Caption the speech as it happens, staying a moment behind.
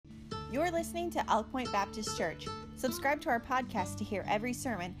You're listening to Elk Point Baptist Church. Subscribe to our podcast to hear every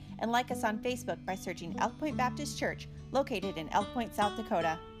sermon and like us on Facebook by searching Elk Point Baptist Church, located in Elk Point, South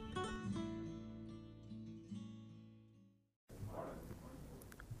Dakota.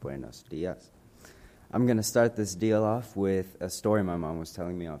 Buenos dias. I'm going to start this deal off with a story my mom was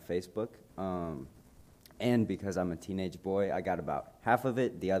telling me on Facebook. And because I'm a teenage boy, I got about half of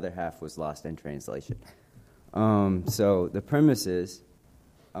it. The other half was lost in translation. So the premise is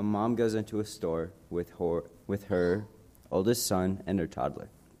a mom goes into a store with her oldest son and her toddler.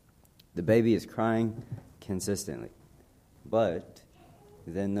 The baby is crying consistently, but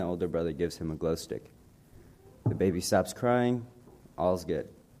then the older brother gives him a glow stick. The baby stops crying, all's good.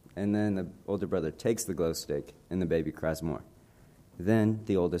 And then the older brother takes the glow stick, and the baby cries more. Then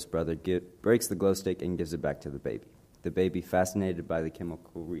the oldest brother breaks the glow stick and gives it back to the baby. The baby, fascinated by the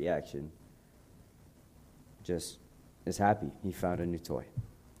chemical reaction, just is happy. He found a new toy.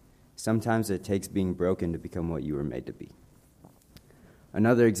 Sometimes it takes being broken to become what you were made to be.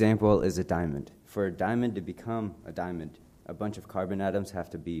 Another example is a diamond. For a diamond to become a diamond, a bunch of carbon atoms have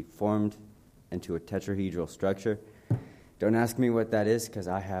to be formed into a tetrahedral structure. Don't ask me what that is, because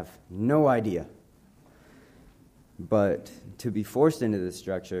I have no idea. But to be forced into this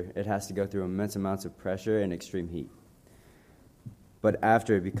structure, it has to go through immense amounts of pressure and extreme heat. But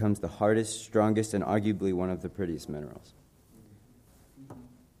after, it becomes the hardest, strongest, and arguably one of the prettiest minerals.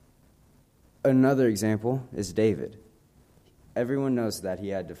 Another example is David. Everyone knows that he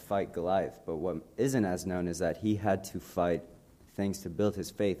had to fight Goliath, but what isn't as known is that he had to fight things to build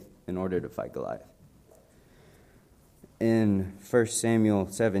his faith in order to fight Goliath. In 1 Samuel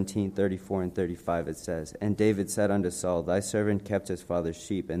 17:34 and 35 it says, "And David said unto Saul, Thy servant kept his father's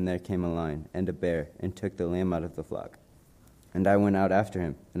sheep, and there came a lion and a bear, and took the lamb out of the flock. And I went out after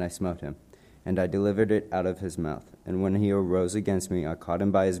him, and I smote him, and I delivered it out of his mouth. And when he arose against me, I caught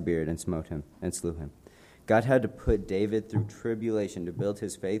him by his beard, and smote him, and slew him." God had to put David through tribulation to build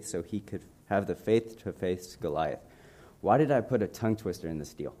his faith so he could have the faith to face Goliath. Why did I put a tongue twister in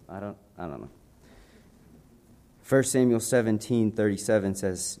this deal? I don't know. 1 Samuel 17:37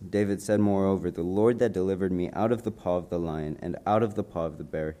 says, David said, "Moreover, the Lord that delivered me out of the paw of the lion and out of the paw of the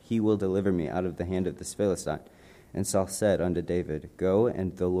bear, he will deliver me out of the hand of this Philistine." And Saul said unto David, "Go,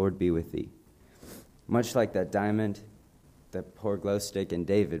 and the Lord be with thee." Much like that diamond, the poor glow stick, and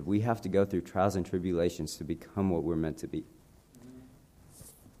David, we have to go through trials and tribulations to become what we're meant to be.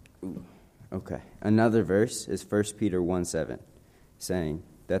 Okay. Another verse is 1 Peter 1:7, saying,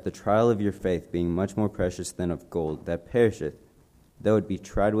 "That the trial of your faith, being much more precious than of gold, that perisheth, though it be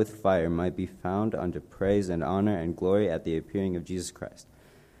tried with fire, might be found unto praise and honor and glory at the appearing of Jesus Christ."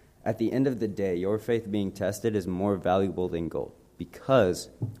 At the end of the day, your faith being tested is more valuable than gold, because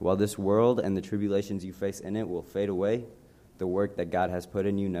while this world and the tribulations you face in it will fade away, the work that God has put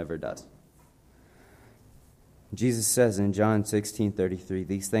in you never does. Jesus says in John 16:33,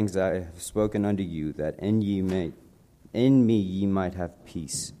 "These things I have spoken unto you, that in me ye might have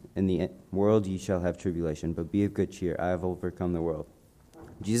peace. In the world ye shall have tribulation, but be of good cheer. I have overcome the world."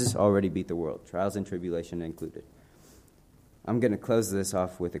 Jesus already beat the world, trials and tribulation included. I'm going to close this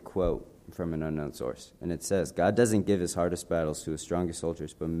off with a quote from an unknown source, and it says, "God doesn't give his hardest battles to his strongest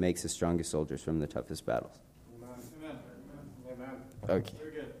soldiers, but makes his strongest soldiers from the toughest battles." Amen. Amen. Okay.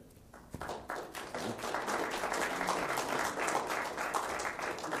 Very good.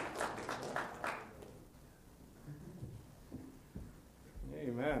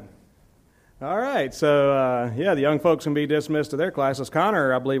 Amen. All right, so the young folks can be dismissed to their classes.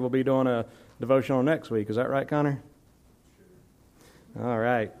 Connor, I believe, will be doing a devotional next week. Is that right, Connor? All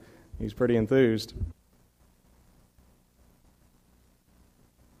right. He's pretty enthused.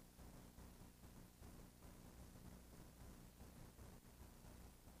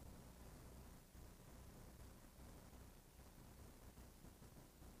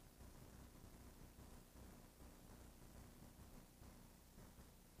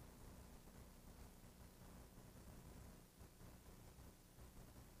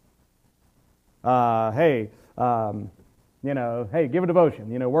 Hey, give a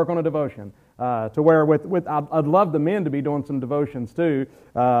devotion, work on a devotion. To where I'd love the men to be doing some devotions too,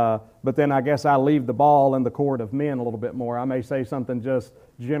 but then I guess I leave the ball in the court of men a little bit more. I may say something just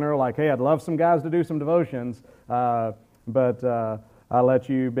general like, "Hey, I'd love some guys to do some devotions," but I'll let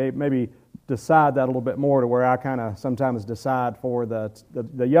you maybe decide that a little bit more to where I kind of sometimes decide for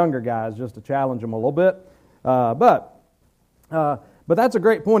the younger guys just to challenge them a little bit. But that's a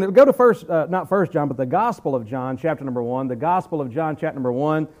great point. Go to not First John, but the Gospel of John, chapter number 1. The Gospel of John, chapter number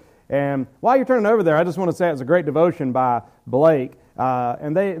 1. And while you're turning over there, I just want to say it's a great devotion by Blake.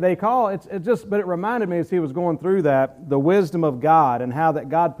 And they call it just, but it reminded me as he was going through that, the wisdom of God and how that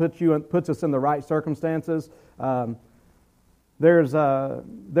God puts us in the right circumstances. There's a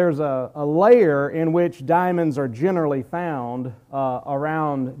layer in which diamonds are generally found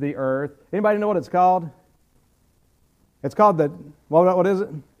around the earth. Anybody know what it's called? It's called what is it?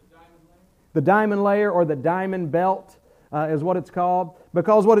 The diamond layer, or the diamond belt is what it's called.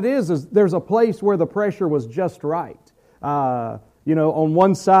 Because what it is there's a place where the pressure was just right. On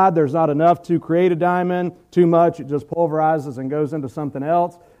one side there's not enough to create a diamond. Too much, it just pulverizes and goes into something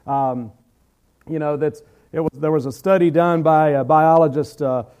else. There was a study done by a biologist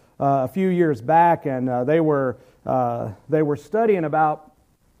a few years back, and they were studying about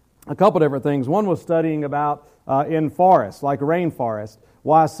a couple different things. One was studying about in forests, like rainforest,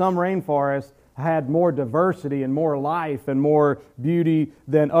 why some rainforests had more diversity and more life and more beauty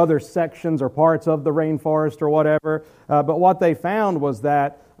than other sections or parts of the rainforest or whatever. But what they found was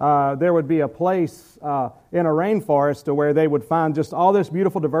that there would be a place in a rainforest to where they would find just all this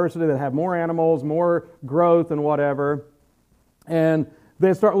beautiful diversity that have more animals, more growth and whatever. And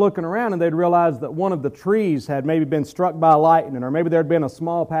they'd start looking around and they'd realize that one of the trees had maybe been struck by lightning, or maybe there had been a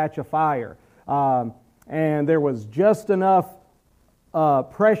small patch of fire. And there was just enough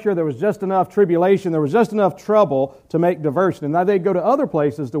pressure, there was just enough tribulation, there was just enough trouble to make diversion. And now they'd go to other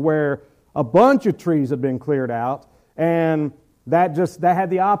places to where a bunch of trees had been cleared out, and that had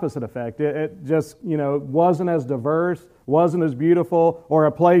the opposite effect. It just wasn't as diverse, wasn't as beautiful, or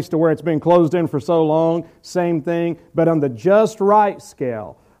a place to where it's been closed in for so long. Same thing, but on the just right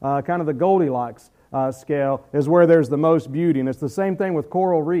scale, kind of the Goldilocks scale, is where there's the most beauty. And it's the same thing with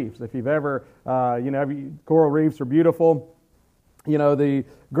coral reefs. If you've ever, coral reefs are beautiful. The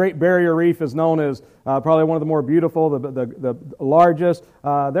Great Barrier Reef is known as probably one of the more beautiful, the largest.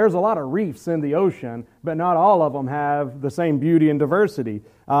 There's a lot of reefs in the ocean, but not all of them have the same beauty and diversity.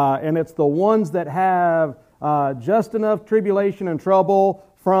 And it's the ones that have just enough tribulation and trouble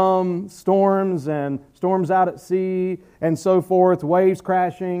from storms and storms out at sea and so forth, waves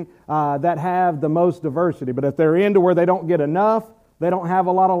crashing, that have the most diversity. But if they're into where they don't get enough, they don't have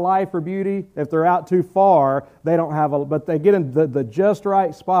a lot of life or beauty. If they're out too far, they don't have but they get in the just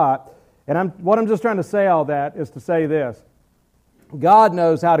right spot. And what I'm just trying to say all that is to say this. God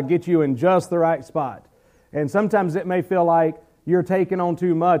knows how to get you in just the right spot. And sometimes it may feel like you're taking on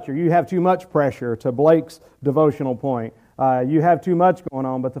too much, or you have too much pressure, to Blake's devotional point. You have too much going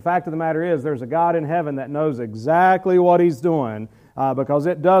on. But the fact of the matter is, there's a God in heaven that knows exactly what He's doing, because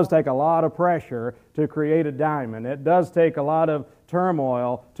it does take a lot of pressure to create a diamond. It does take a lot of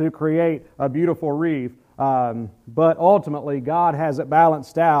turmoil to create a beautiful reef, but ultimately God has it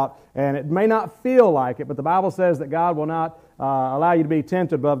balanced out, and it may not feel like it, but the Bible says that God will not allow you to be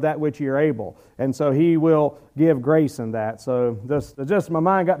tempted above that which you're able, and so He will give grace in that. So just my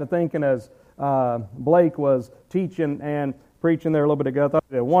mind got to thinking as Blake was teaching and preaching there a little bit ago. I thought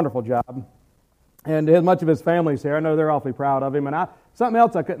he did a wonderful job, and much of his family's here. I know they're awfully proud of him, and something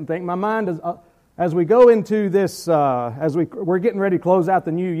else I couldn't think. My mind is... as we go into this, we're getting ready to close out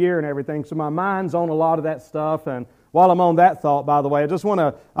the new year and everything, so my mind's on a lot of that stuff. And while I'm on that thought, by the way,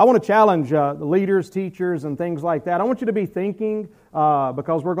 I want to challenge leaders, teachers, and things like that. I want you to be thinking,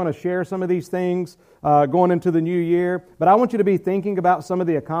 because we're going to share some of these things going into the new year. But I want you to be thinking about some of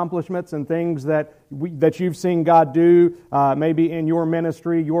the accomplishments and things that you've seen God do, maybe in your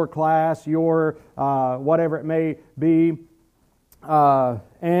ministry, your class, your whatever it may be.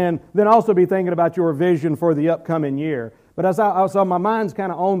 And then also be thinking about your vision for the upcoming year. But so my mind's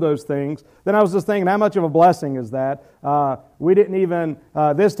kind of on those things. Then I was just thinking, how much of a blessing is that? We didn't even,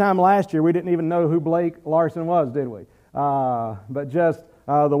 this time last year, we didn't even know who Blake Larson was, did we? But just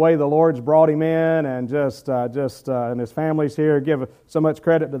the way the Lord's brought him in, and just and his family's here. Give so much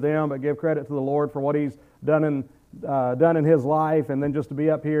credit to them, but give credit to the Lord for what He's done in his life. And then just to be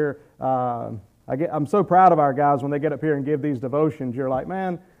up here, I'm so proud of our guys when they get up here and give these devotions. You're like,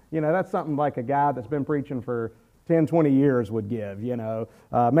 man, that's something like a guy that's been preaching for 10, 20 years would give,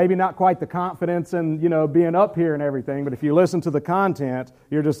 Maybe not quite the confidence in, being up here and everything, but if you listen to the content,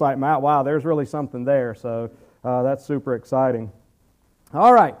 you're just like, wow, there's really something there. So that's super exciting.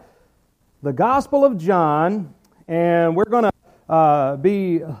 All right, the Gospel of John, and we're going to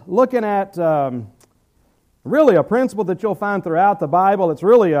be looking at... really a principle that you'll find throughout the Bible. It's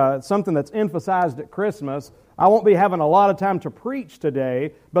really something that's emphasized at Christmas. I won't be having a lot of time to preach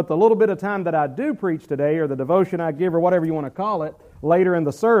today, but the little bit of time that I do preach today, or the devotion I give, or whatever you want to call it, later in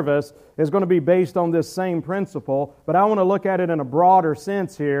the service, is going to be based on this same principle. But I want to look at it in a broader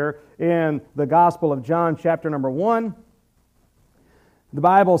sense here in the Gospel of John, chapter number 1. The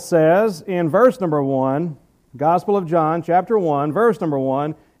Bible says in verse number 1, Gospel of John, chapter 1, verse number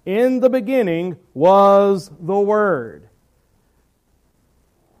 1, in the beginning was the Word.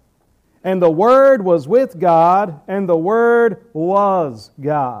 And the Word was with God, and the Word was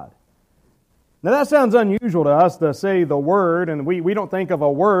God. Now that sounds unusual to us to say the Word, and we don't think of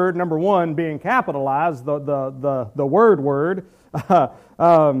a word, number one, being capitalized, the word.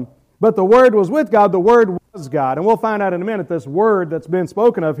 But the Word was with God, the Word was God. And we'll find out in a minute this Word that's been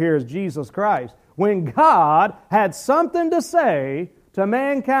spoken of here is Jesus Christ. When God had something to say to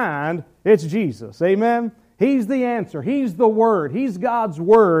mankind, it's Jesus. Amen? He's the answer. He's the Word. He's God's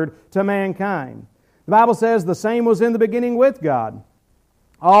Word to mankind. The Bible says the same was in the beginning with God.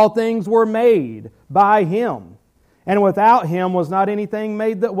 All things were made by Him, and without Him was not anything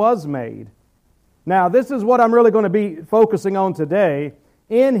made that was made. Now, this is what I'm really going to be focusing on today.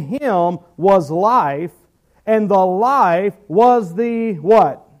 In Him was life, and the life was the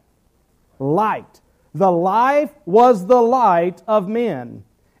what? Light. The life was the light of men.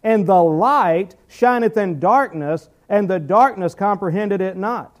 And the light shineth in darkness, and the darkness comprehended it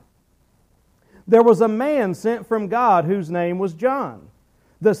not. There was a man sent from God whose name was John.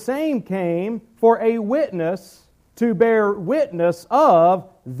 The same came for a witness to bear witness of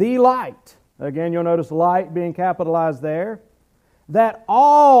the light. Again, you'll notice light being capitalized there. That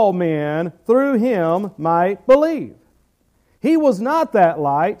all men through him might believe. He was not that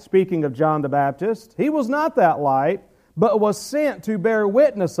light, speaking of John the Baptist, he was not that light, but was sent to bear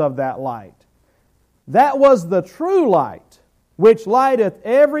witness of that light. That was the true light, which lighteth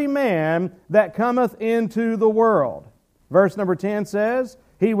every man that cometh into the world. Verse number 10 says,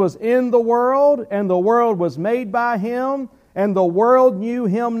 He was in the world, and the world was made by Him, and the world knew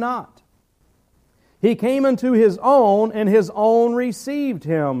Him not. He came unto His own, and His own received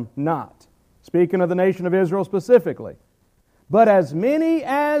Him not. Speaking of the nation of Israel specifically. But as many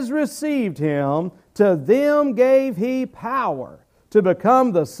as received Him, to them gave He power to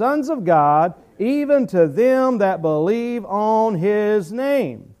become the sons of God, even to them that believe on His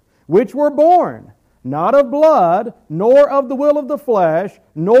name, which were born not of blood, nor of the will of the flesh,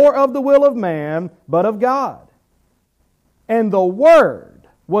 nor of the will of man, but of God. And the Word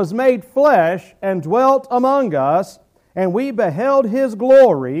was made flesh and dwelt among us, and we beheld His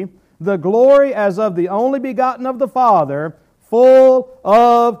glory, the glory as of the only begotten of the Father, full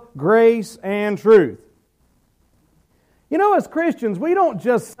of grace and truth. You know, as Christians, we don't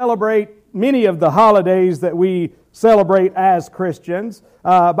just celebrate many of the holidays that we celebrate as Christians.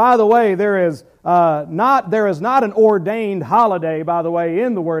 By the way, there is not an ordained holiday, by the way,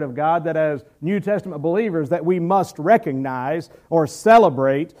 in the Word of God that as New Testament believers that we must recognize or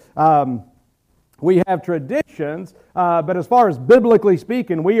celebrate. We have traditions, but as far as biblically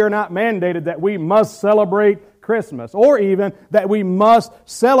speaking, we are not mandated that we must celebrate Christmas or even that we must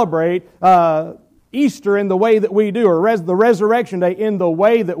celebrate Easter in the way that we do, or the Resurrection Day in the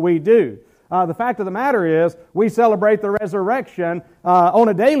way that we do. The fact of the matter is, we celebrate the resurrection on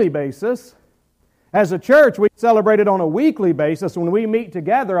a daily basis. As a church, we celebrate it on a weekly basis. When we meet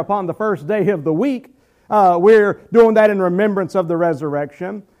together upon the first day of the week, we're doing that in remembrance of the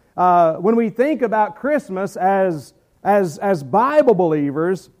resurrection. When we think about Christmas as Bible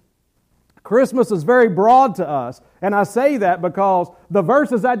believers, Christmas is very broad to us. And I say that because the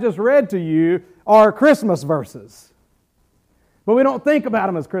verses I just read to you are Christmas verses. But we don't think about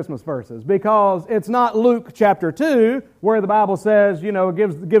them as Christmas verses because it's not Luke chapter 2 where the Bible says,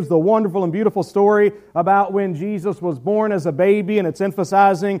 it gives the wonderful and beautiful story about when Jesus was born as a baby, and it's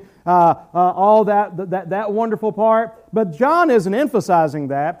emphasizing all that wonderful part. But John isn't emphasizing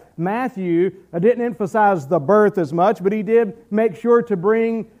that. Matthew didn't emphasize the birth as much, but he did make sure to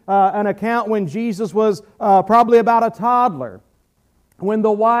bring an account when Jesus was probably about a toddler, when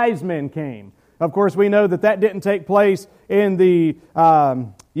the wise men came. Of course, we know that didn't take place in the,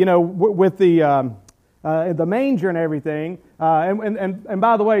 with the manger and everything. And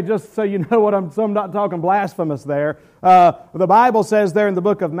by the way, just so you know so I'm not talking blasphemous there. The Bible says there in the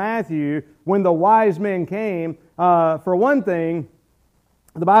book of Matthew, when the wise men came, for one thing,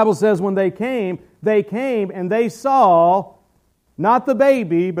 the Bible says when they came and they saw not the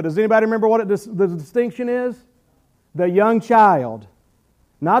baby, but does anybody remember what the distinction is? The young child.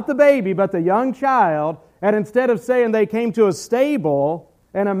 Not the baby, but the young child. And instead of saying they came to a stable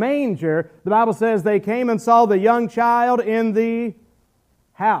and a manger, the Bible says they came and saw the young child in the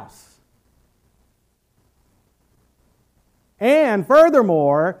house. And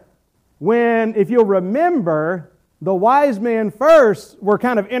furthermore, if you'll remember, the wise men first were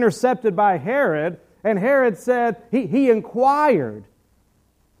kind of intercepted by Herod, and Herod said, he inquired,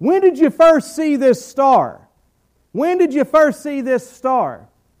 when did you first see this star? When did you first see this star?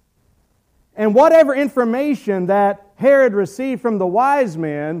 And whatever information that Herod received from the wise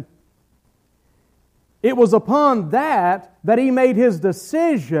men, it was upon that he made his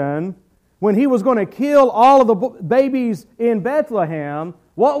decision when he was going to kill all of the babies in Bethlehem.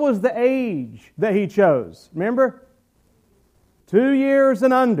 What was the age that he chose? Remember? 2 years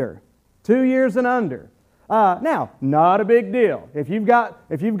and under. 2 years and under. Now, not a big deal. If you've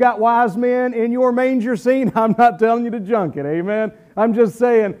got wise men in your manger scene, I'm not telling you to junk it, amen? I'm just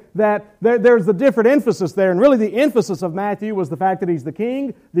saying that there's a different emphasis there, and really the emphasis of Matthew was the fact that he's the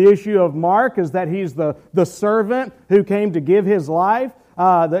king. The issue of Mark is that he's the servant who came to give his life.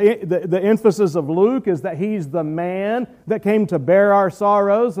 The emphasis of Luke is that he's the man that came to bear our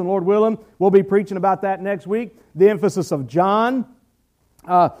sorrows, and Lord willing, we'll be preaching about that next week. The emphasis of John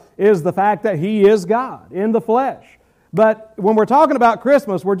is the fact that he is God in the flesh. But when we're talking about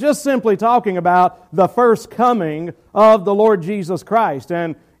Christmas, we're just simply talking about the first coming of the Lord Jesus Christ.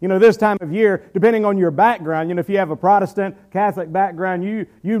 And, this time of year, depending on your background, if you have a Protestant, Catholic background,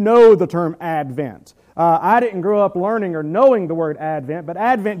 you know the term Advent. I didn't grow up learning or knowing the word Advent, but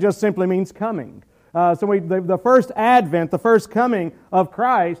Advent just simply means coming. The first Advent, the first coming of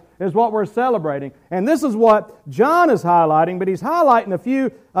Christ is what we're celebrating. And this is what John is highlighting, but he's highlighting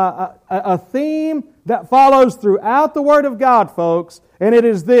a theme that follows throughout the Word of God, folks, and it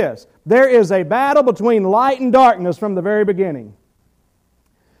is this. There is a battle between light and darkness from the very beginning.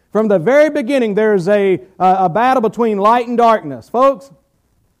 From the very beginning, there's a battle between light and darkness. Folks,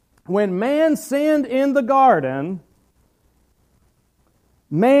 when man sinned in the garden,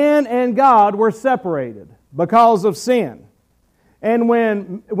 man and God were separated because of sin. And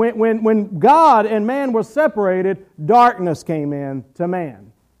when God and man were separated, darkness came in to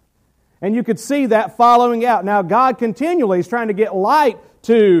man. And you could see that following out. Now, God continually is trying to get light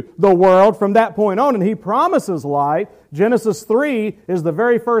to the world from that point on, and He promises light. Genesis 3 is the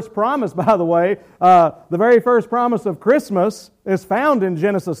very first promise, by the way. The very first promise of Christmas is found in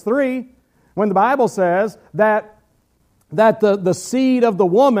Genesis 3, when the Bible says that the seed of the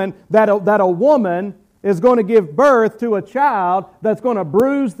woman, that a woman is going to give birth to a child that's going to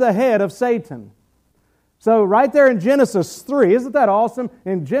bruise the head of Satan. So right there in Genesis 3, isn't that awesome?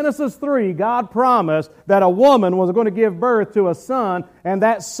 In Genesis 3, God promised that a woman was going to give birth to a son, and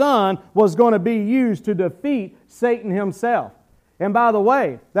that son was going to be used to defeat Satan himself. And by the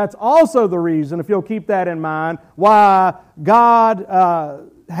way, that's also the reason, if you'll keep that in mind, why God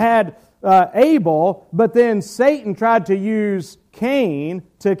had Abel, but then Satan tried to use Cain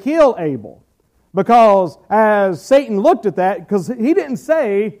to kill Abel. Because as Satan looked at that, because he didn't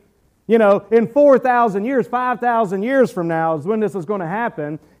say, in 4,000 years, 5,000 years from now is when this is going to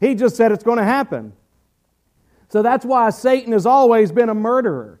happen. He just said it's going to happen. So that's why Satan has always been a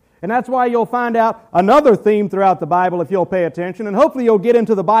murderer. And that's why you'll find out another theme throughout the Bible if you'll pay attention. And hopefully you'll get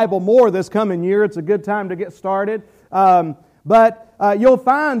into the Bible more this coming year. It's a good time to get started. But you'll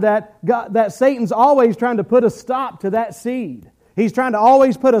find that Satan's always trying to put a stop to that seed. He's trying to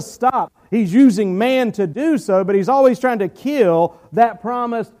always put a stop. He's using man to do so, but he's always trying to kill that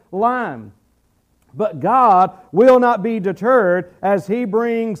promised line. But God will not be deterred as He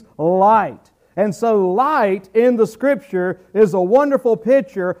brings light. And so light in the Scripture is a wonderful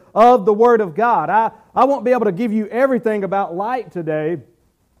picture of the Word of God. I won't be able to give you everything about light today.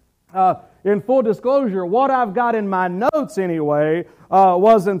 In full disclosure, what I've got in my notes anyway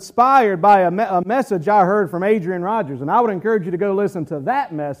was inspired by a message I heard from Adrian Rogers. And I would encourage you to go listen to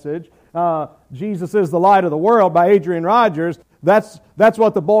that message, Jesus is the Light of the World by Adrian Rogers. That's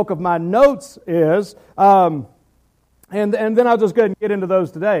what the bulk of my notes is. And then I'll just go ahead and get into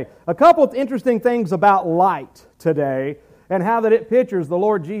those today. A couple of interesting things about light today and how that it pictures the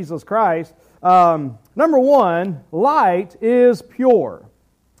Lord Jesus Christ. Number one, light is pure.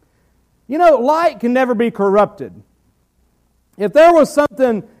 Light can never be corrupted. If there was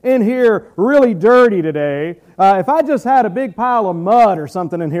something in here really dirty today, if I just had a big pile of mud or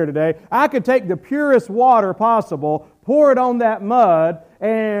something in here today, I could take the purest water possible, pour it on that mud,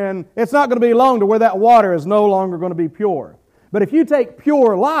 and it's not going to be long to where that water is no longer going to be pure. But if you take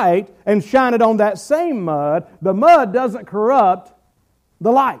pure light and shine it on that same mud, the mud doesn't corrupt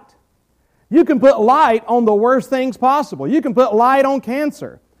the light. You can put light on the worst things possible. You can put light on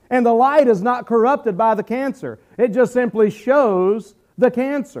cancer. And the light is not corrupted by the cancer. It just simply shows the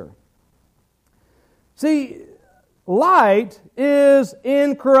cancer. See, light is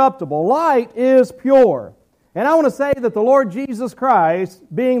incorruptible. Light is pure. And I want to say that the Lord Jesus Christ,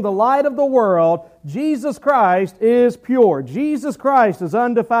 being the light of the world, Jesus Christ is pure. Jesus Christ is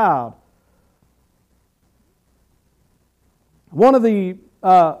undefiled. One of the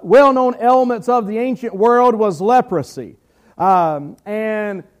well-known elements of the ancient world was leprosy.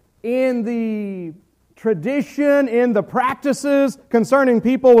 And in the tradition, in the practices concerning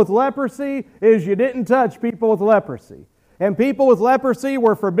people with leprosy is you didn't touch people with leprosy. And people with leprosy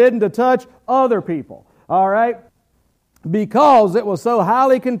were forbidden to touch other people. All right? Because it was so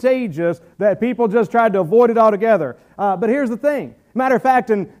highly contagious that people just tried to avoid it altogether. But here's the thing. Matter of fact,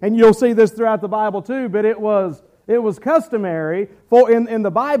 and you'll see this throughout the Bible too, but it was customary for in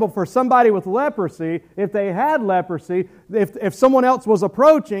the Bible for somebody with leprosy, if they had leprosy, if someone else was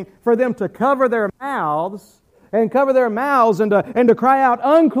approaching, for them to cover their mouths and to cry out,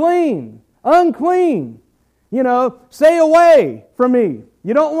 unclean, unclean. You know, stay away from me.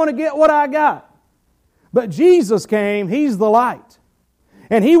 You don't want to get what I got. But Jesus came, He's the light.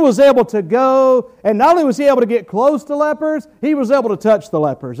 And He was able to go, and not only was He able to get close to lepers, He was able to touch the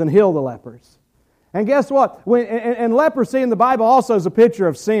lepers and heal the lepers. And guess what? And leprosy in the Bible also is a picture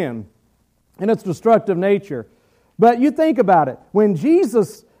of sin and its destructive nature. But you think about it. When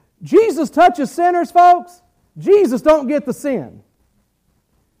Jesus touches sinners, folks, Jesus don't get the sin.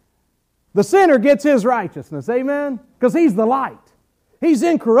 The sinner gets his righteousness, amen? Because He's the light. He's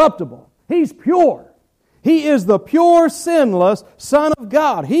incorruptible. He's pure. He is the pure, sinless Son of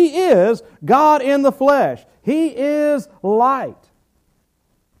God. He is God in the flesh. He is light.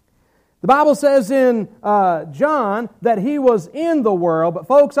 The Bible says in John that He was in the world, but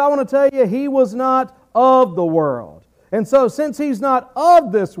folks, I want to tell you, He was not of the world. And so since He's not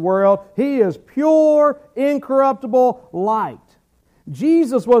of this world, He is pure, incorruptible light.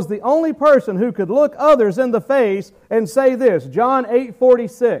 Jesus was the only person who could look others in the face and say this, John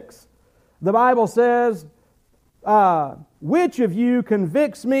 8:46. The Bible says, which of you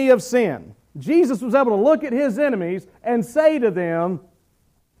convicts me of sin? Jesus was able to look at His enemies and say to them,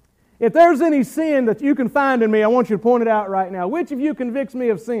 if there's any sin that you can find in me, I want you to point it out right now. Which of you convicts me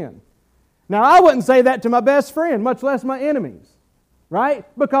of sin? Now, I wouldn't say that to my best friend, much less my enemies, right?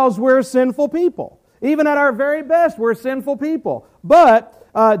 Because we're sinful people. Even at our very best, we're sinful people. But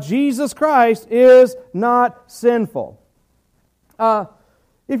Jesus Christ is not sinful.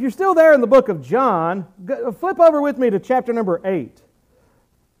 If you're still there in the book of John, flip over with me to chapter number 8.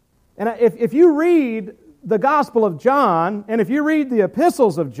 And if you read the Gospel of John, and if you read the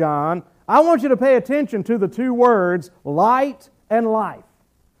epistles of John, I want you to pay attention to the two words, light and life.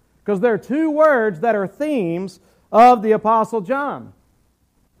 Because they're two words that are themes of the Apostle John.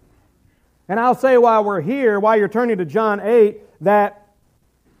 And I'll say while we're here, while you're turning to John 8, that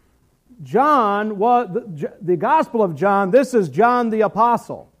John was the Gospel of John, this is John the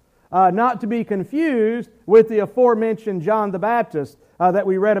Apostle. Not to be confused with the aforementioned John the Baptist that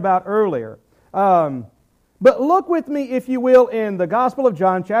we read about earlier. But look with me, if you will, in the Gospel of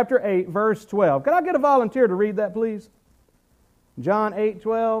John, chapter 8, verse 12. Could I get a volunteer to read that, please? John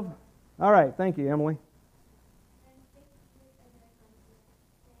 8:12. All right, thank you, Emily.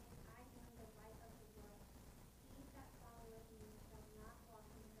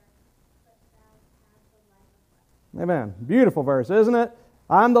 Amen. Beautiful verse, isn't it?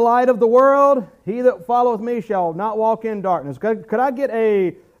 I'm the light of the world. He that followeth me shall not walk in darkness. Could I get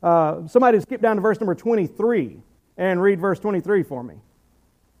somebody to skip down to verse number 23 and read verse 23 for me?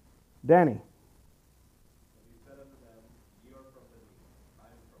 Danny.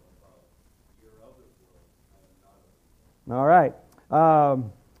 All right.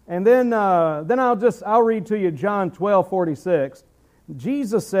 And then I'll read to you John 12:46.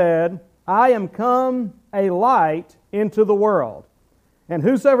 Jesus said, I am come a light into the world, and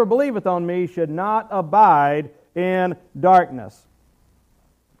whosoever believeth on me should not abide in darkness.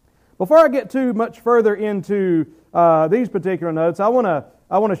 Before I get too much further into these particular notes, I want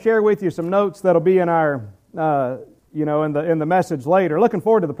to share with you some notes that'll be in our in the message later. Looking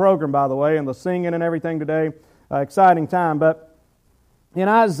forward to the program, by the way, and the singing and everything today. Exciting time. But in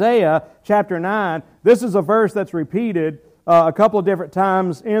Isaiah chapter 9, this is a verse that's repeated a couple of different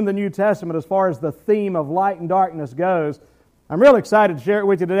times in the New Testament as far as the theme of light and darkness goes. I'm real excited to share it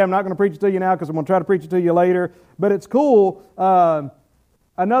with you today. I'm not going to preach it to you now because I'm going to try to preach it to you later. But it's cool.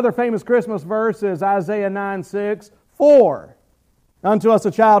 Another famous Christmas verse is Isaiah 9:6. For unto us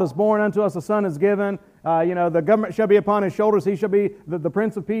a child is born, unto us a son is given. The government shall be upon His shoulders. He shall be the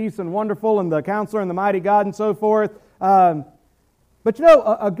Prince of Peace and Wonderful and the Counselor and the Mighty God and so forth. But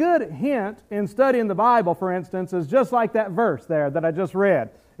a good hint in studying the Bible, for instance, is just like that verse there that I just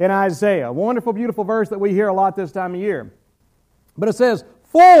read in Isaiah. A wonderful, beautiful verse that we hear a lot this time of year. But it says,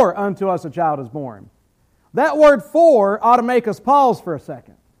 for unto us a child is born. That word for ought to make us pause for a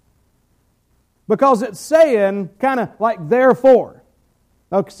second. Because it's saying kind of like therefore.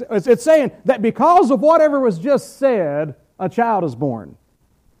 It's saying that because of whatever was just said, a child is born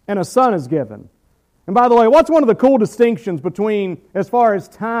and a son is given. And by the way, what's one of the cool distinctions between, as far as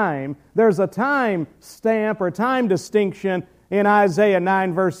time, there's a time stamp or time distinction in Isaiah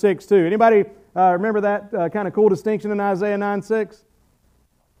 9 verse 6 too. Anybody remember that kind of cool distinction in Isaiah 9, 6?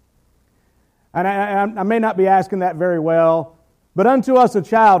 And I may not be asking that very well, but unto us a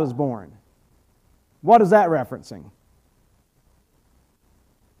child is born. What is that referencing?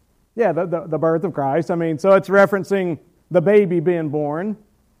 Yeah, the birth of Christ. I mean, so it's referencing the baby being born.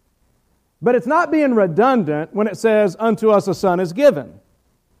 But it's not being redundant when it says, unto us a son is given.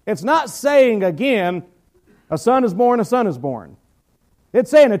 It's not saying, again, a son is born, a son is born. It's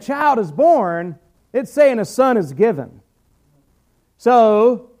saying a child is born. It's saying a son is given.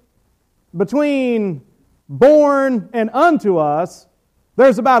 So, between born and unto us,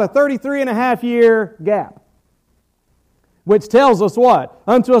 there's about a 33.5-year gap. Which tells us what?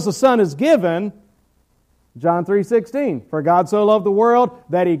 Unto us a son is given, John 3:16. For God so loved the world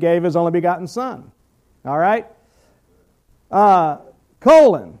that He gave His only begotten Son. All right?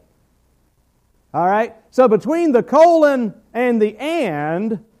 Colon. All right? So between the colon and the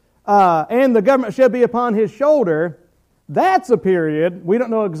government shall be upon His shoulder, that's a period, we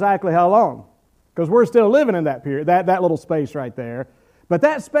don't know exactly how long, because we're still living in that period, that little space right there. But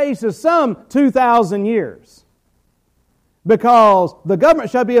that space is some 2,000 years. Because the government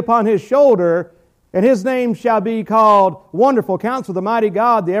shall be upon His shoulder, and His name shall be called Wonderful Counselor, the Mighty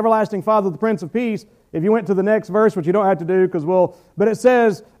God, the Everlasting Father, the Prince of Peace. If you went to the next verse, which you don't have to do, but it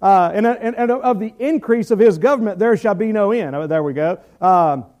says, and of the increase of His government there shall be no end. Oh, there we go.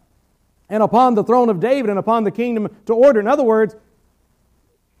 And upon the throne of David and upon the kingdom to order. In other words,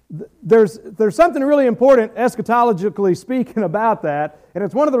 there's something really important eschatologically speaking about that, and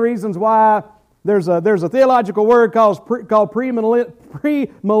it's one of the reasons why there's a theological word called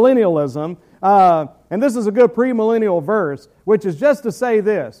premillennialism, and this is a good premillennial verse, which is just to say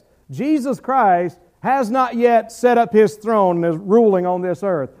this: Jesus Christ has not yet set up His throne and is ruling on this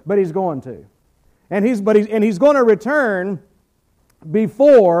earth, but He's going to, and He's going to return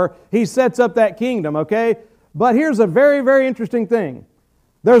before He sets up that kingdom. Okay, but here's a very, very interesting thing.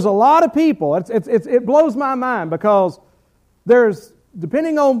 There's a lot of people. It blows my mind because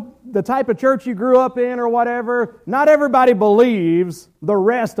depending on the type of church you grew up in or whatever, not everybody believes the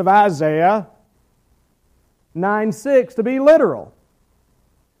rest of Isaiah 9:6 to be literal.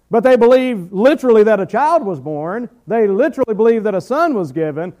 But they believe literally that a child was born. They literally believe that a son was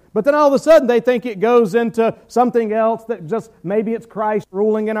given. But then all of a sudden they think it goes into something else that just maybe it's Christ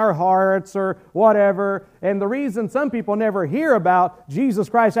ruling in our hearts or whatever. And the reason some people never hear about Jesus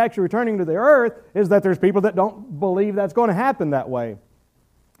Christ actually returning to the earth is that there's people that don't believe that's going to happen that way.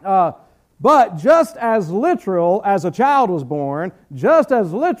 But just as literal as a child was born, just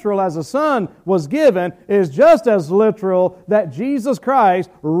as literal as a son was given, is just as literal that Jesus Christ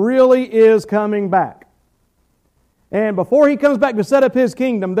really is coming back. And before He comes back to set up His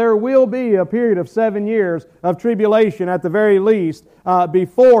kingdom, there will be a period of 7 years of tribulation at the very least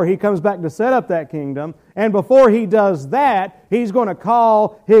before He comes back to set up that kingdom. And before He does that, He's going to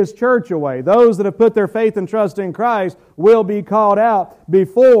call His church away. Those that have put their faith and trust in Christ will be called out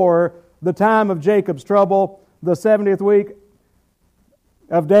before the time of Jacob's trouble, the 70th week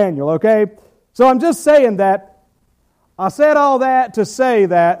of Daniel, okay? So I'm just saying that, I said all that to say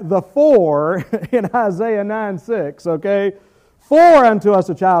that the for in Isaiah 9:6, okay, for unto us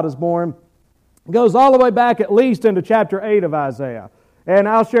a child is born, goes all the way back at least into chapter 8 of Isaiah. And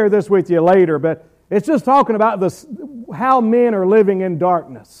I'll share this with you later, but it's just talking about how men are living in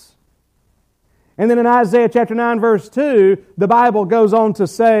darkness. And then in Isaiah chapter 9, verse 2, the Bible goes on to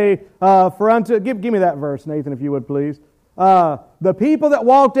say, give me that verse, Nathan, if you would please. The people that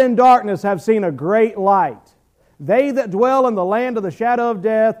walked in darkness have seen a great light. They that dwell in the land of the shadow of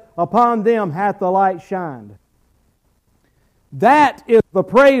death, upon them hath the light shined. That is the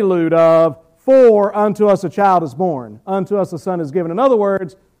prelude of, for unto us a child is born, unto us a son is given. In other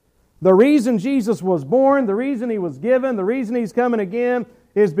words, the reason Jesus was born, the reason He was given, the reason He's coming again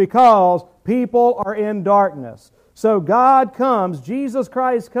is because people are in darkness. So God comes, Jesus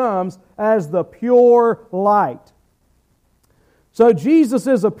Christ comes as the pure light. So Jesus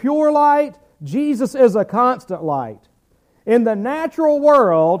is a pure light, Jesus is a constant light. In the natural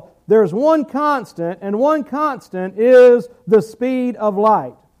world, there's one constant, and one constant is the speed of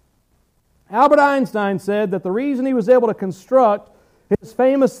light. Albert Einstein said that the reason he was able to construct his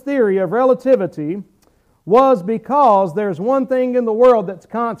famous theory of relativity was because there's one thing in the world that's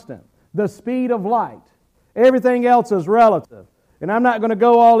constant, the speed of light. Everything else is relative. And I'm not going to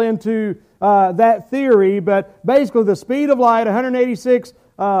go all into that theory, but basically the speed of light, 186,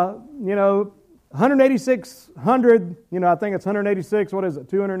 18600, I think it's 186,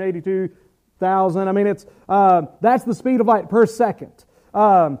 282 1,000. I mean, that's the speed of light per second.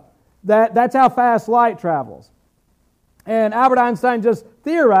 That's how fast light travels. And Albert Einstein just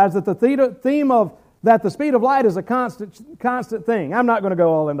theorized that that the speed of light is a constant thing. I'm not going to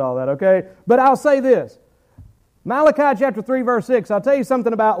go all into all that, okay? But I'll say this. Malachi chapter 3, verse 6, I'll tell you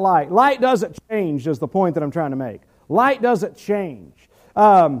something about light. Light doesn't change is the point that I'm trying to make. Light doesn't change.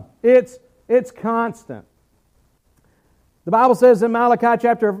 It's constant. The Bible says in Malachi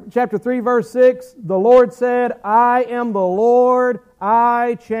chapter 3, verse 6, the Lord said, I am the Lord,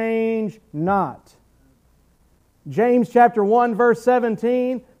 I change not. James chapter 1, verse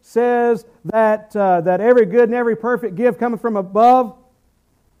 17 says that every good and every perfect gift cometh from above,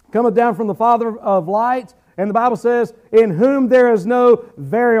 cometh down from the Father of lights. And the Bible says, in whom there is no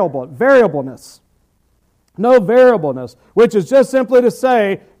variableness. No variableness, which is just simply to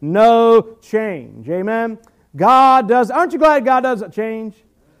say, no change. Amen? Aren't you glad God doesn't change?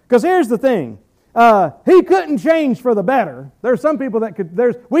 Because here's the thing. He couldn't change for the better. There's some people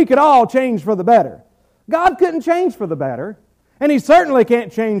we could all change for the better. God couldn't change for the better. And He certainly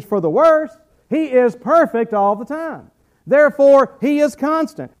can't change for the worse. He is perfect all the time. Therefore, He is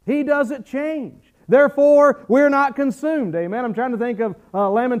constant. He doesn't change. Therefore, we're not consumed. Amen. I'm trying to think of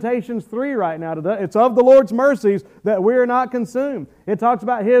Lamentations 3 right now. It's of the Lord's mercies that we're not consumed. It talks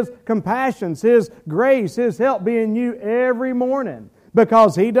about His compassions, His grace, His help being new every morning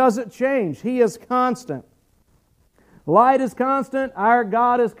because He doesn't change. He is constant. Light is constant. Our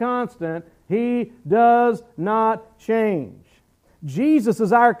God is constant. He does not change. Jesus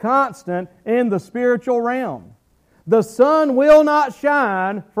is our constant in the spiritual realm. The sun will not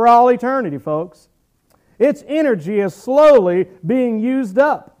shine for all eternity, folks. Its energy is slowly being used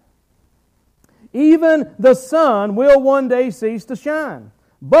up. Even the sun will one day cease to shine.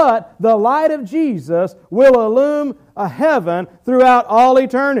 But the light of Jesus will illumine a heaven throughout all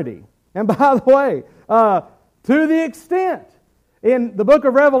eternity. And by the way, to the extent, in the book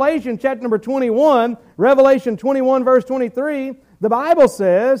of Revelation, chapter number 21, Revelation 21, verse 23, the Bible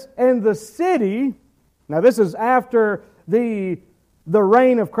says, and the city, now this is after the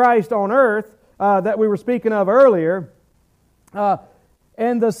reign of Christ on earth, that we were speaking of earlier,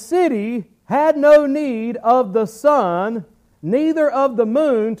 and the city had no need of the sun, neither of the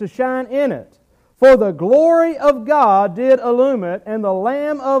moon to shine in it. For the glory of God did illumine it, and the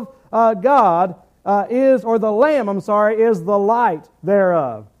Lamb of God is the light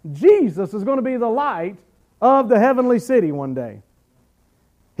thereof. Jesus is going to be the light of the heavenly city one day.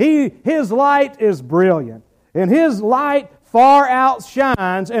 His light is brilliant, and His light far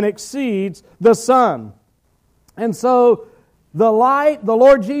outshines and exceeds the sun. And so the light, the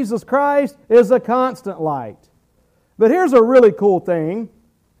Lord Jesus Christ, is a constant light. But here's a really cool thing,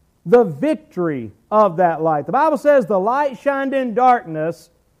 the victory of that light. The Bible says the light shined in darkness,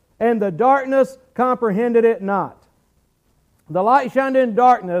 and the darkness comprehended it not. The light shined in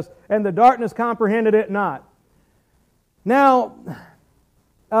darkness, and the darkness comprehended it not. Now,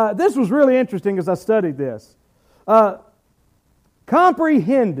 this was really interesting as I studied this.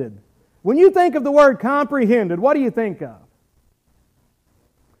 Comprehended. When you think of the word comprehended, what do you think of?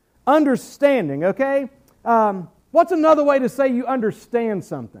 Understanding, okay? What's another way to say you understand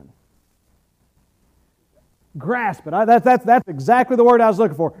something? Grasp it. That's exactly the word I was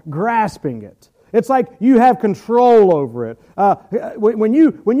looking for. Grasping it. It's like you have control over it. When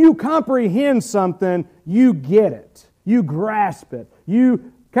you comprehend something, you get it. You grasp it.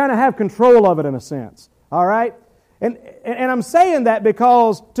 You kind of have control of it in a sense. All right? And I'm saying that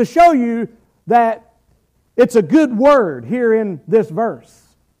because to show you that it's a good word here in this verse.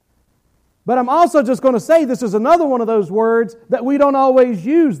 But I'm also just going to say this is another one of those words that we don't always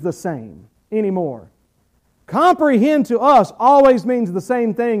use the same anymore. Comprehend to us always means the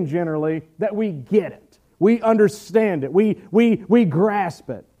same thing generally, that we get it. We understand it. We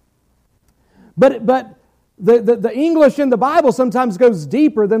grasp it. But the English in the Bible sometimes goes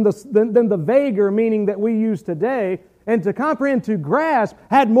deeper than the vaguer meaning that we use today. And to comprehend, to grasp,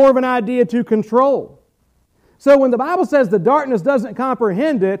 had more of an idea to control. So when the Bible says the darkness doesn't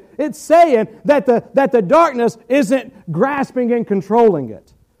comprehend it, it's saying that the darkness isn't grasping and controlling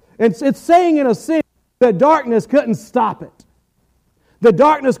it. It's saying in a sense that darkness couldn't stop it. The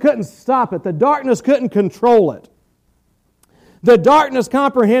darkness couldn't stop it. The darkness couldn't control it. The darkness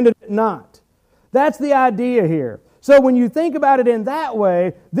comprehended it not. That's the idea here. So when you think about it in that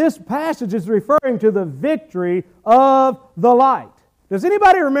way, this passage is referring to the victory of the light. Does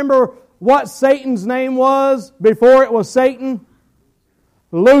anybody remember what Satan's name was before it was Satan?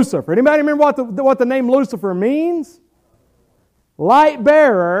 Lucifer. Anybody remember what the name Lucifer means? Light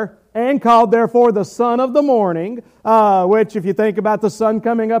bearer and called therefore the son of the morning, which if you think about the sun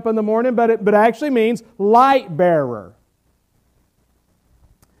coming up in the morning, but it actually means light bearer.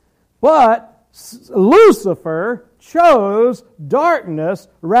 But Lucifer chose darkness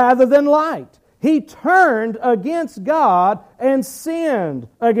rather than light. He turned against God and sinned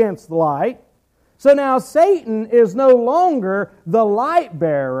against the light. So now Satan is no longer the light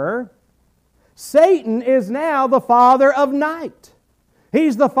bearer. Satan is now the father of night.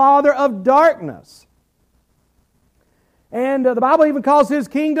 He's the father of darkness. And the Bible even calls his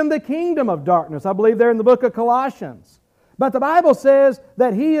kingdom the kingdom of darkness. I believe there in the book of Colossians. But the Bible says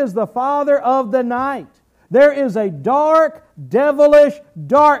that he is the father of the night. There is a dark, devilish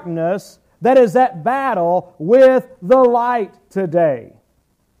darkness that is at battle with the light today.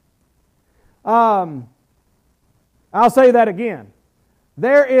 I'll say that again.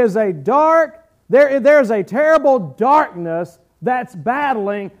 There is a there's a terrible darkness that's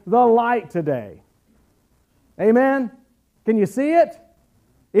battling the light today. Amen? Can you see it?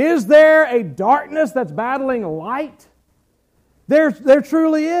 Is there a darkness that's battling light? There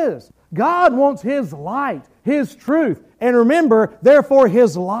truly is. God wants His light, His truth, and remember, therefore,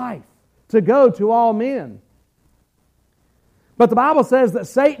 His life to go to all men. But the Bible says that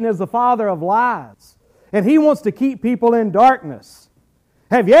Satan is the father of lies, and he wants to keep people in darkness.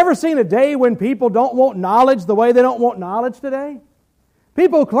 Have you ever seen a day when people don't want knowledge the way they don't want knowledge today?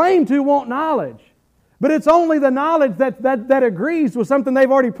 People claim to want knowledge, but it's only the knowledge that agrees with something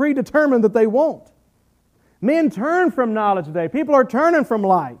they've already predetermined that they want. Men turn from knowledge today. People are turning from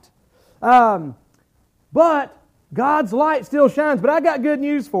light. But God's light still shines. But I got good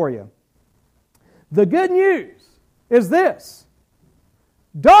news for you. The good news is this.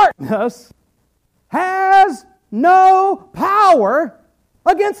 Darkness has no power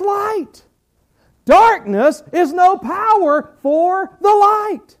against light. Darkness is no power for the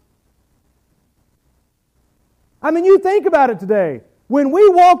light. I mean, you think about it today. When we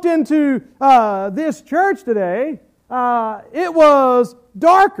walked into this church today, it was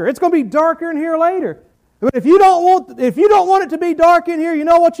darker. It's going to be darker in here later. But if you don't want it to be dark in here, you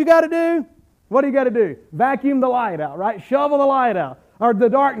know what you got to do? What do you got to do? Vacuum the light out, right? Shovel the light out, or the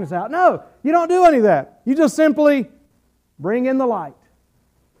darkness out. No, you don't do any of that. You just simply bring in the light.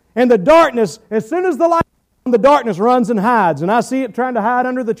 And the darkness, as soon as the darkness runs and hides. And I see it trying to hide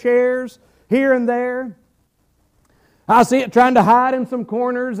under the chairs here and there. I see it trying to hide in some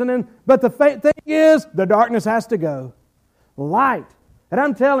corners. But the thing is, the darkness has to go. Light. And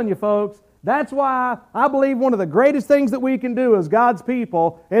I'm telling you, folks, that's why I believe one of the greatest things that we can do as God's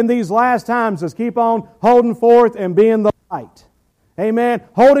people in these last times is keep on holding forth and being the light. Amen.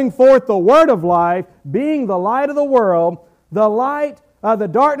 Holding forth the word of life, being the light of the world. The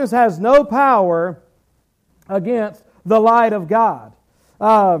darkness has no power against the light of God.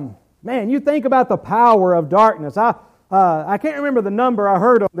 Man, you think about the power of darkness. I can't remember the number I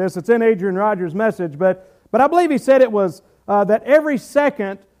heard on this. It's in Adrian Rogers' message, but I believe he said it was that every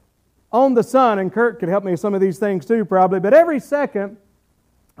second on the sun, and Kurt could help me with some of these things too probably, but every second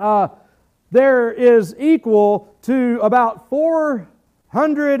there is equal to about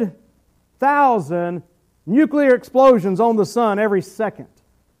 400,000 nuclear explosions on the sun every second.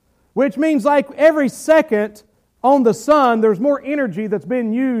 Which means like every second on the sun, there's more energy that's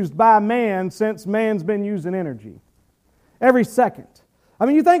been used by man since man's been using energy. Every second. I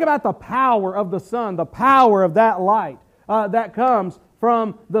mean, you think about the power of the sun, the power of that light that comes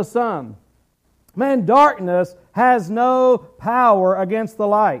from the sun. Man, darkness has no power against the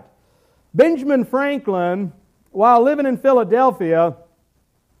light. Benjamin Franklin, while living in Philadelphia,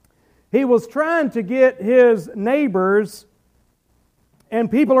 he was trying to get his neighbors and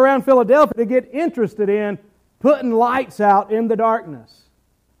people around Philadelphia to get interested in putting lights out in the darkness.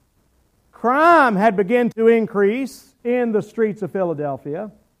 Crime had begun to increase in the streets of Philadelphia.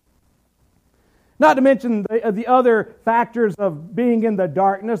 Not to mention the other factors of being in the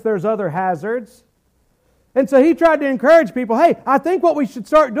darkness. There's other hazards. And so he tried to encourage people, hey, I think what we should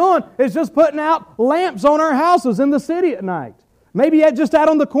start doing is just putting out lamps on our houses in the city at night. Maybe just out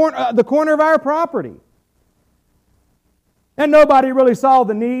on the corner of our property. And nobody really saw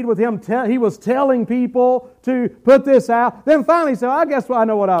the need with him. He was telling people to put this out. Then finally he said, I guess I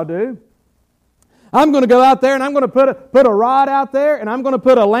know what I'll do. I'm going to go out there and I'm going to put a rod out there and I'm going to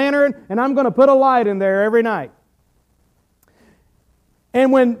put a lantern and I'm going to put a light in there every night.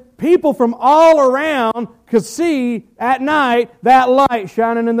 And when people from all around could see at night that light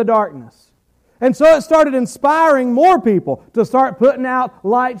shining in the darkness. And so it started inspiring more people to start putting out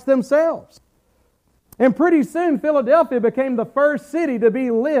lights themselves. And pretty soon Philadelphia became the first city to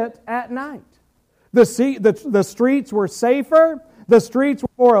be lit at night. The streets were safer. The streets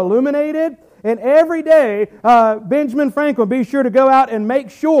were more illuminated. And every day, Benjamin Franklin would be sure to go out and make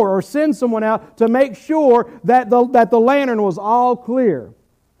sure, or send someone out to make sure that the lantern was all clear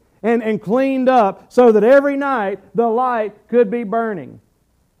and cleaned up so that every night the light could be burning.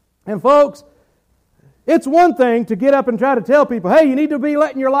 And folks, it's one thing to get up and try to tell people, hey, you need to be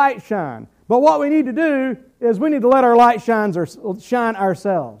letting your light shine. But what we need to do is we need to let our light shine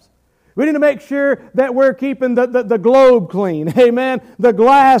ourselves. We need to make sure that we're keeping the globe clean, amen, the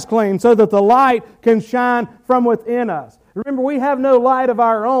glass clean, so that the light can shine from within us. Remember, we have no light of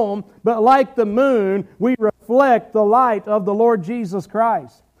our own, but like the moon, we reflect the light of the Lord Jesus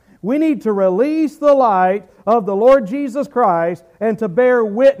Christ. We need to release the light of the Lord Jesus Christ and to bear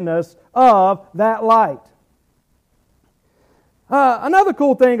witness of that light. Another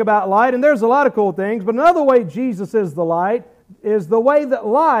cool thing about light, and there's a lot of cool things, but another way Jesus is the light is the way that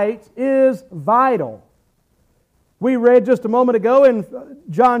light is vital. We read just a moment ago in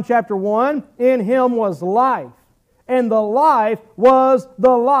John chapter 1, in Him was life, and the life was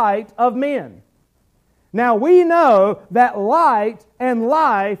the light of men. Now we know that light and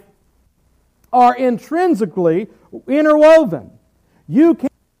life are intrinsically interwoven. You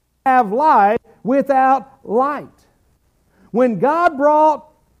can't have life without light. When God brought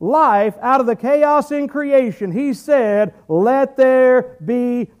life out of the chaos in creation, He said, "Let there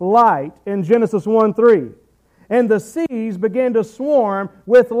be light," in Genesis 1:3. And the seas began to swarm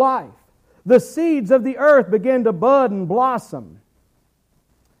with life. The seeds of the earth began to bud and blossom.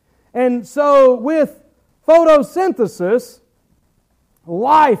 And so with photosynthesis,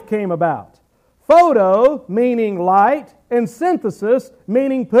 life came about. Photo meaning light, and synthesis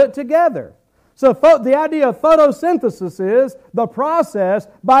meaning put together. So the idea of photosynthesis is the process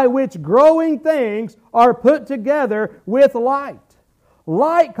by which growing things are put together with light.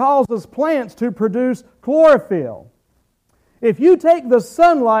 Light causes plants to produce chlorophyll. If you take the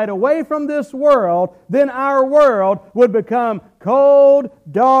sunlight away from this world, then our world would become cold,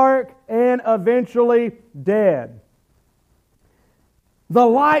 dark, and eventually dead. The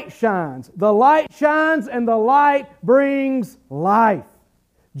light shines. The light shines, and the light brings life.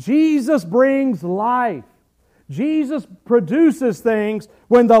 Jesus brings life. Jesus produces things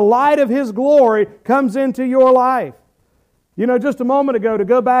when the light of His glory comes into your life. You know, just a moment ago, to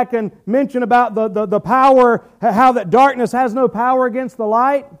go back and mention about the power, how that darkness has no power against the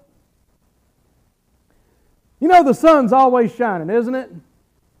light. You know, the sun's always shining, isn't it?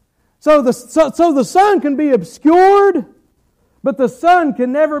 So the sun can be obscured, but the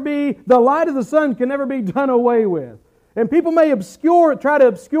light of the sun can never be done away with. And people may try to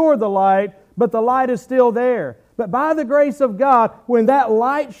obscure the light, but the light is still there. But by the grace of God, when that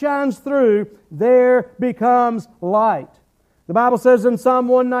light shines through, there becomes light. The Bible says in Psalm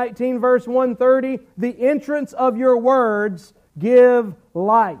 119, verse 130, "The entrance of your words give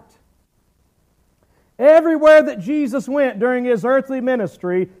light." Everywhere that Jesus went during His earthly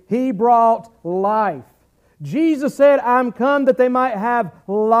ministry, He brought life. Jesus said, "I'm come that they might have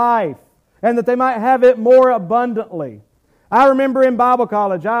life, and that they might have it more abundantly." I remember in Bible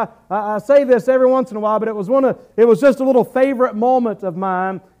college, I say this every once in a while, but it was just a little favorite moment of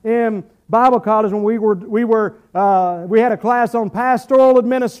mine in Bible college when we had a class on pastoral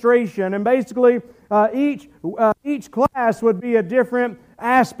administration, and basically each class would be a different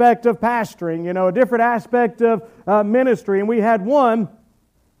aspect of pastoring, a different aspect of ministry, and we had one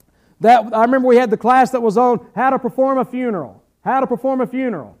that I remember we had the class that was on how to perform a funeral. How to perform a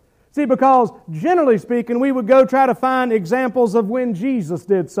funeral. See, because generally speaking, we would go try to find examples of when Jesus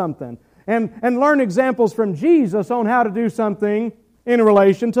did something and learn examples from Jesus on how to do something in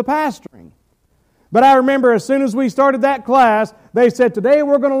relation to pastoring. But I remember as soon as we started that class, they said, "Today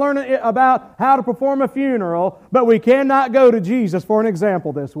we're going to learn about how to perform a funeral, but we cannot go to Jesus for an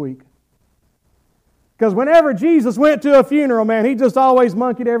example this week." Because whenever Jesus went to a funeral, man, He just always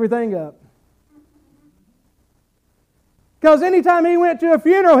monkeyed everything up. Because anytime He went to a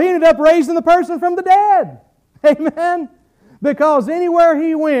funeral, He ended up raising the person from the dead. Amen? Because anywhere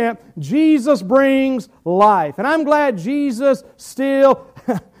He went, Jesus brings life. And I'm glad Jesus still,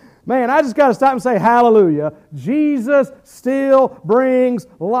 man, I just got to stop and say hallelujah. Jesus still brings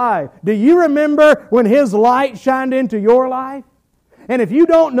life. Do you remember when His light shined into your life? And if you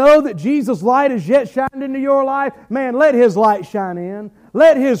don't know that Jesus' light has yet shined into your life, man, let His light shine in.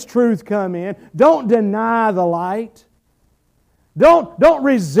 Let His truth come in. Don't deny the light. Don't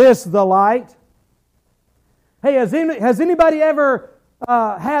resist the light. Hey, has anybody ever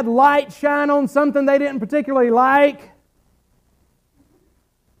had light shine on something they didn't particularly like?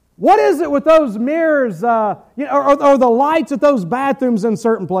 What is it with those mirrors, or the lights at those bathrooms in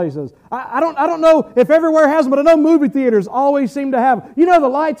certain places? I don't know if everywhere has them, but I know movie theaters always seem to have. You know the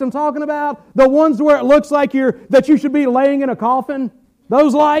lights I'm talking about? The ones where it looks like that you should be laying in a coffin?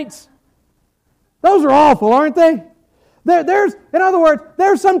 Those lights? Those are awful, aren't they? In other words,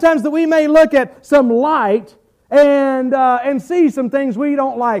 there's sometimes that we may look at some light and see some things we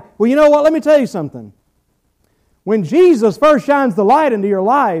don't like. Well, you know what? Let me tell you something. When Jesus first shines the light into your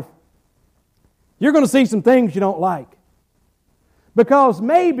life, you're going to see some things you don't like. Because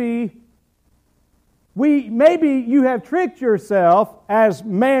maybe you have tricked yourself, as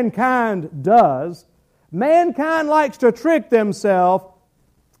mankind does. Mankind likes to trick themselves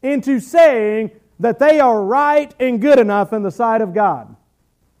into saying that they are right and good enough in the sight of God.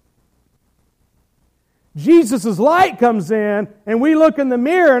 Jesus' light comes in, and we look in the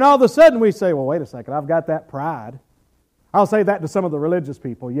mirror, and all of a sudden we say, well, wait a second, I've got that pride. I'll say that to some of the religious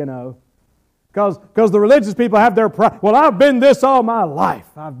people, you know. Because the religious people have their pride. Well, I've been this all my life.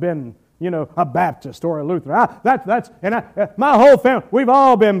 I've been, a Baptist or a Lutheran. My whole family, we've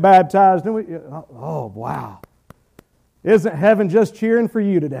all been baptized. Oh, wow. Isn't heaven just cheering for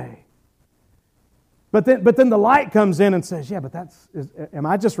you today? But then the light comes in and says, yeah, but am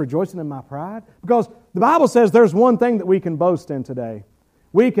I just rejoicing in my pride? Because the Bible says there's one thing that we can boast in today.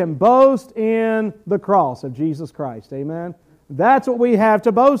 We can boast in the cross of Jesus Christ. Amen? That's what we have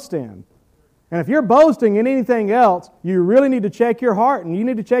to boast in. And if you're boasting in anything else, you really need to check your heart, and you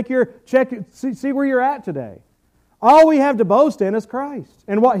need to see where you're at today. All we have to boast in is Christ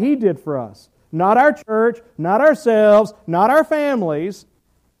and what He did for us. Not our church, not ourselves, not our families.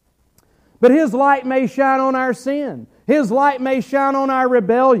 But His light may shine on our sin. His light may shine on our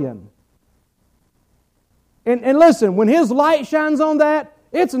rebellion. And listen, when His light shines on that,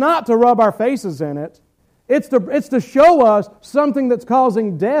 it's not to rub our faces in it. It's to show us something that's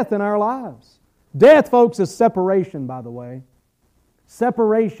causing death in our lives. Death, folks, is separation, by the way.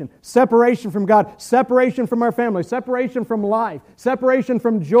 Separation. Separation from God. Separation from our family. Separation from life. Separation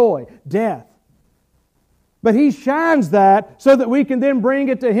from joy. Death. But He shines that so that we can then bring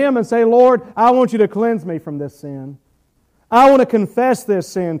it to Him and say, Lord, I want You to cleanse me from this sin. I want to confess this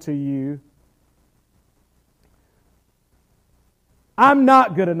sin to You. I'm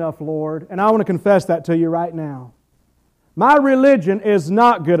not good enough, Lord, and I want to confess that to You right now. My religion is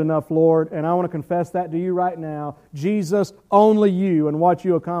not good enough, Lord, and I want to confess that to You right now. Jesus, only You and what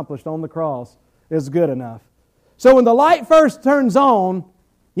You accomplished on the cross is good enough. So when the light first turns on,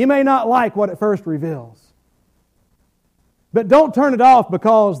 you may not like what it first reveals. But don't turn it off,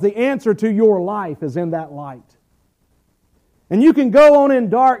 because the answer to your life is in that light. And you can go on in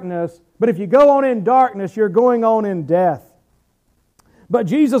darkness, but if you go on in darkness, you're going on in death. But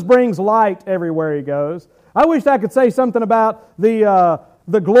Jesus brings light everywhere He goes. I wish I could say something about the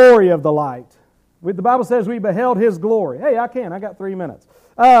glory of the light. The Bible says we beheld His glory. Hey, I got 3 minutes.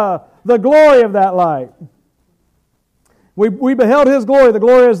 The glory of that light. We beheld His glory. The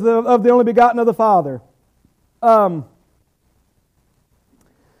glory is of the only begotten of the Father.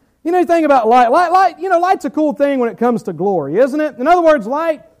 You think about light. Light's a cool thing when it comes to glory, isn't it? In other words,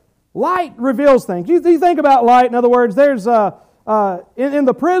 light reveals things. You think about light, in other words, there's in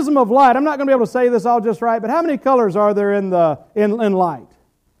the prism of light, I'm not going to be able to say this all just right, but how many colors are there in light?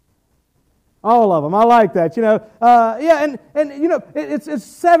 All of them. I like that. It's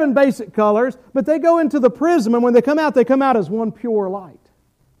 7 basic colors, but they go into the prism, and when they come out as one pure light.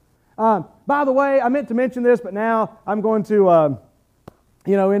 By the way, I meant to mention this, but now I'm going to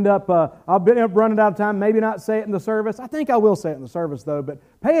end up, I'll end up running out of time, maybe not say it in the service. I think I will say it in the service, though, but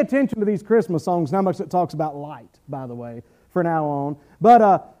pay attention to these Christmas songs and how much it talks about light, by the way, for now on.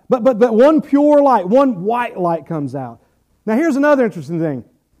 But one pure light, one white light comes out. Now, here's another interesting thing.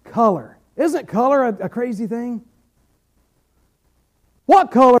 Color. Isn't color a crazy thing?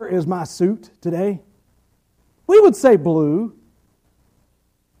 What color is my suit today? We would say blue.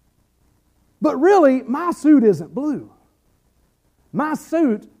 But really, my suit isn't blue. My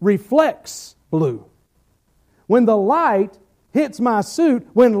suit reflects blue. When the light hits my suit,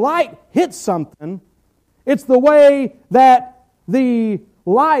 when light hits something, it's the way that the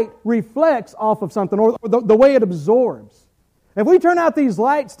light reflects off of something, or the way it absorbs. If we turn out these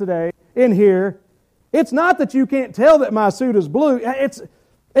lights today in here, it's not that you can't tell that my suit is blue. It's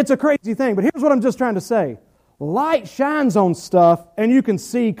a crazy thing. But here's what I'm just trying to say. Light shines on stuff, and you can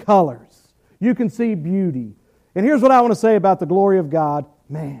see colors. You can see beauty. And here's what I want to say about the glory of God.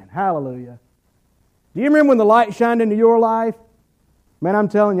 Man, hallelujah. Do you remember when the light shined into your life? Man, I'm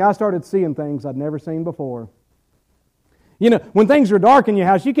telling you, I started seeing things I'd never seen before. When things are dark in your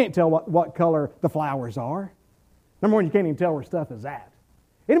house, you can't tell what color the flowers are. Number one, you can't even tell where stuff is at.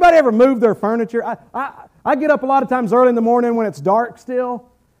 Anybody ever move their furniture? I get up a lot of times early in the morning when it's dark still,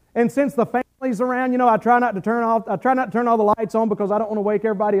 and since the family's around, I try not to turn all the lights on because I don't want to wake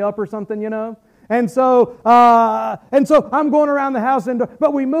everybody up or something, And so I'm going around the house,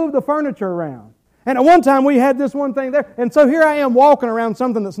 but we move the furniture around. And at one time we had this one thing there, and so here I am walking around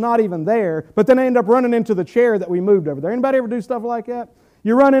something that's not even there, but then I end up running into the chair that we moved over there. Anybody ever do stuff like that?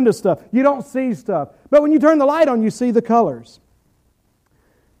 You run into stuff. You don't see stuff. But when you turn the light on, you see the colors.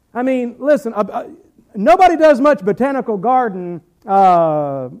 I mean, listen, nobody does much botanical garden,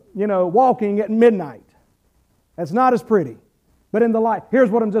 walking at midnight. That's not as pretty. But in the light, here's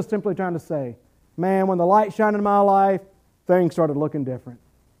what I'm just simply trying to say. Man, when the light shined in my life, things started looking different.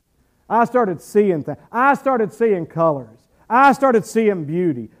 I started seeing things. I started seeing colors. I started seeing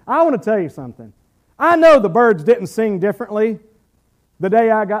beauty. I want to tell you something. I know the birds didn't sing differently the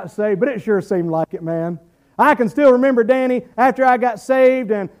day I got saved, but it sure seemed like it, man. I can still remember, Danny, after I got saved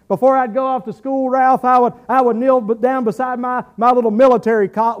and before I'd go off to school, Ralph, I would kneel down beside my little military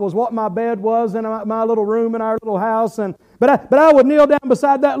cot was what my bed was in my little room in our little house. But I would kneel down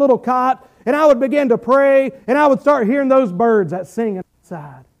beside that little cot and I would begin to pray and I would start hearing those birds that singing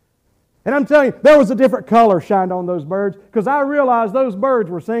outside. And I'm telling you, there was a different color shined on those birds because I realized those birds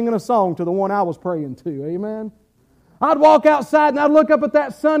were singing a song to the one I was praying to. Amen? I'd walk outside and I'd look up at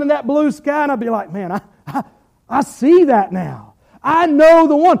that sun and that blue sky and I'd be like, man, I see that now. I know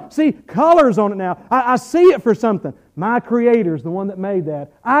the one. See, colors on it now. I see it for something. My Creator's the one that made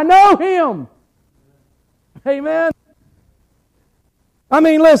that. I know Him. Amen? I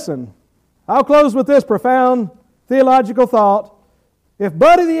mean, listen. I'll close with this profound theological thought. If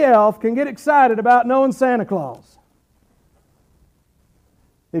Buddy the Elf can get excited about knowing Santa Claus,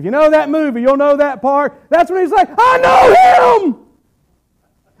 if you know that movie, you'll know that part. That's when he's like, I know Him!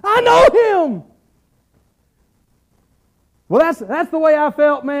 I know Him! Well, that's the way I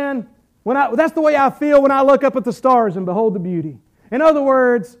felt, man. That's the way I feel when I look up at the stars and behold the beauty. In other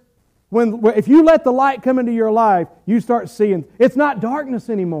words, if you let the light come into your life, you start seeing. It's not darkness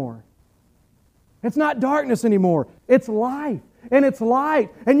anymore. It's not darkness anymore. It's life and it's light.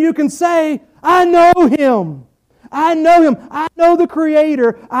 And you can say, I know Him. I know Him. I know the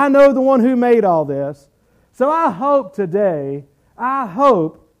Creator. I know the one who made all this. So I hope today,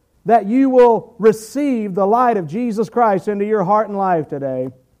 that you will receive the light of Jesus Christ into your heart and life today.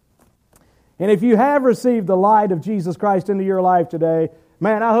 And if you have received the light of Jesus Christ into your life today,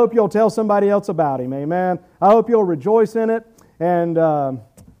 man, I hope you'll tell somebody else about Him. Amen. I hope you'll rejoice in it. And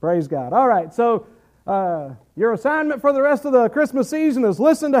praise God. All right, so your assignment for the rest of the Christmas season is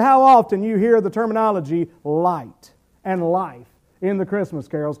listen to how often you hear the terminology light and life in the Christmas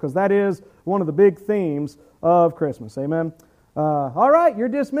carols, because that is one of the big themes of Christmas. Amen. All right, you're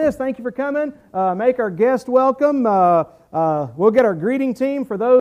dismissed. Thank you for coming. Make our guest welcome. We'll get our greeting team for those